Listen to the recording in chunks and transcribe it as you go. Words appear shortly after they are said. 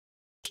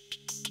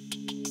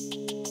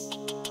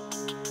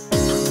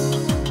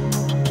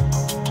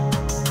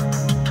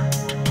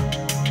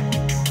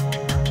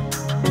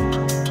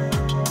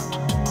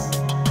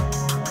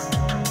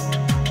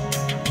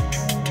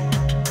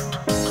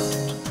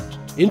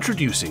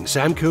Introducing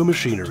Samco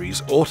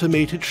Machinery's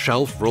automated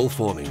shelf roll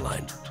forming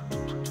line.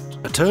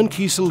 A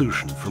turnkey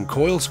solution from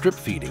coil strip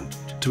feeding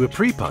to a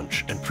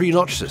pre-punch and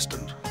pre-notch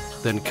system,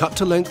 then cut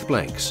to length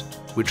blanks,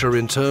 which are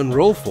in turn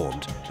roll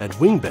formed and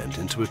wing bent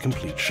into a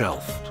complete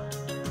shelf.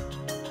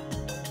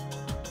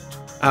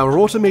 Our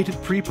automated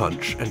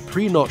pre-punch and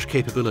pre-notch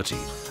capability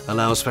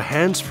allows for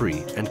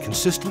hands-free and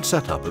consistent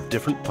setup of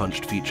different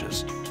punched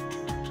features.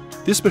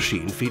 This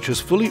machine features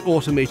fully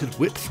automated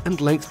width and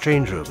length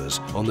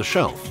changeovers on the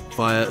shelf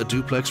via a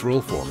duplex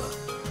roll former,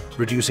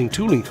 reducing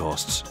tooling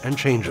costs and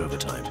changeover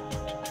time.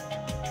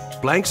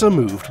 Blanks are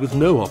moved with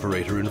no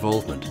operator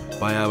involvement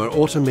by our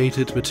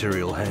automated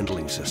material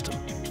handling system.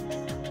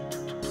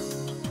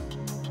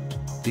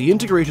 The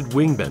integrated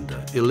wing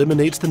bender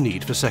eliminates the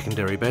need for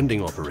secondary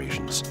bending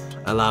operations,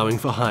 allowing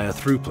for higher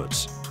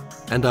throughputs,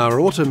 and our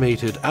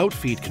automated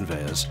outfeed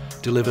conveyors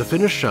deliver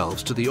finished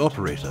shelves to the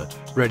operator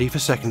ready for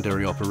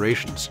secondary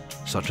operations,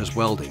 such as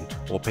welding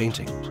or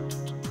painting.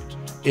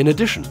 In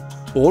addition,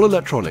 all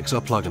electronics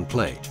are plug and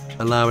play,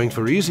 allowing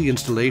for easy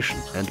installation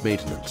and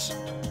maintenance.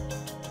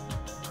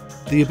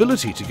 The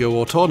ability to go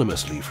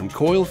autonomously from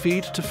coil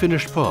feed to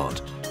finished part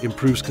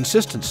improves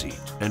consistency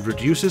and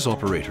reduces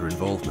operator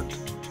involvement.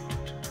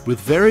 With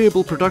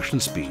variable production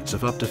speeds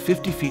of up to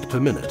 50 feet per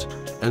minute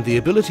and the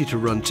ability to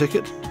run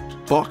ticket,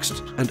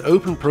 boxed and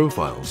open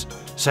profiles,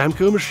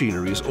 Samco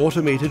Machinery's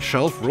automated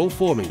shelf roll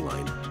forming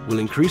line will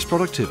increase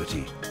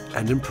productivity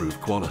and improve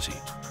quality.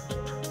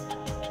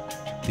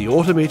 The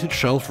automated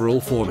shelf roll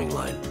forming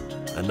line,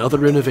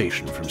 another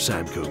innovation from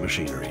Samco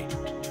Machinery.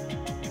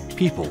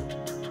 People,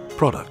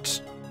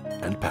 products,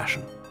 and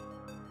passion.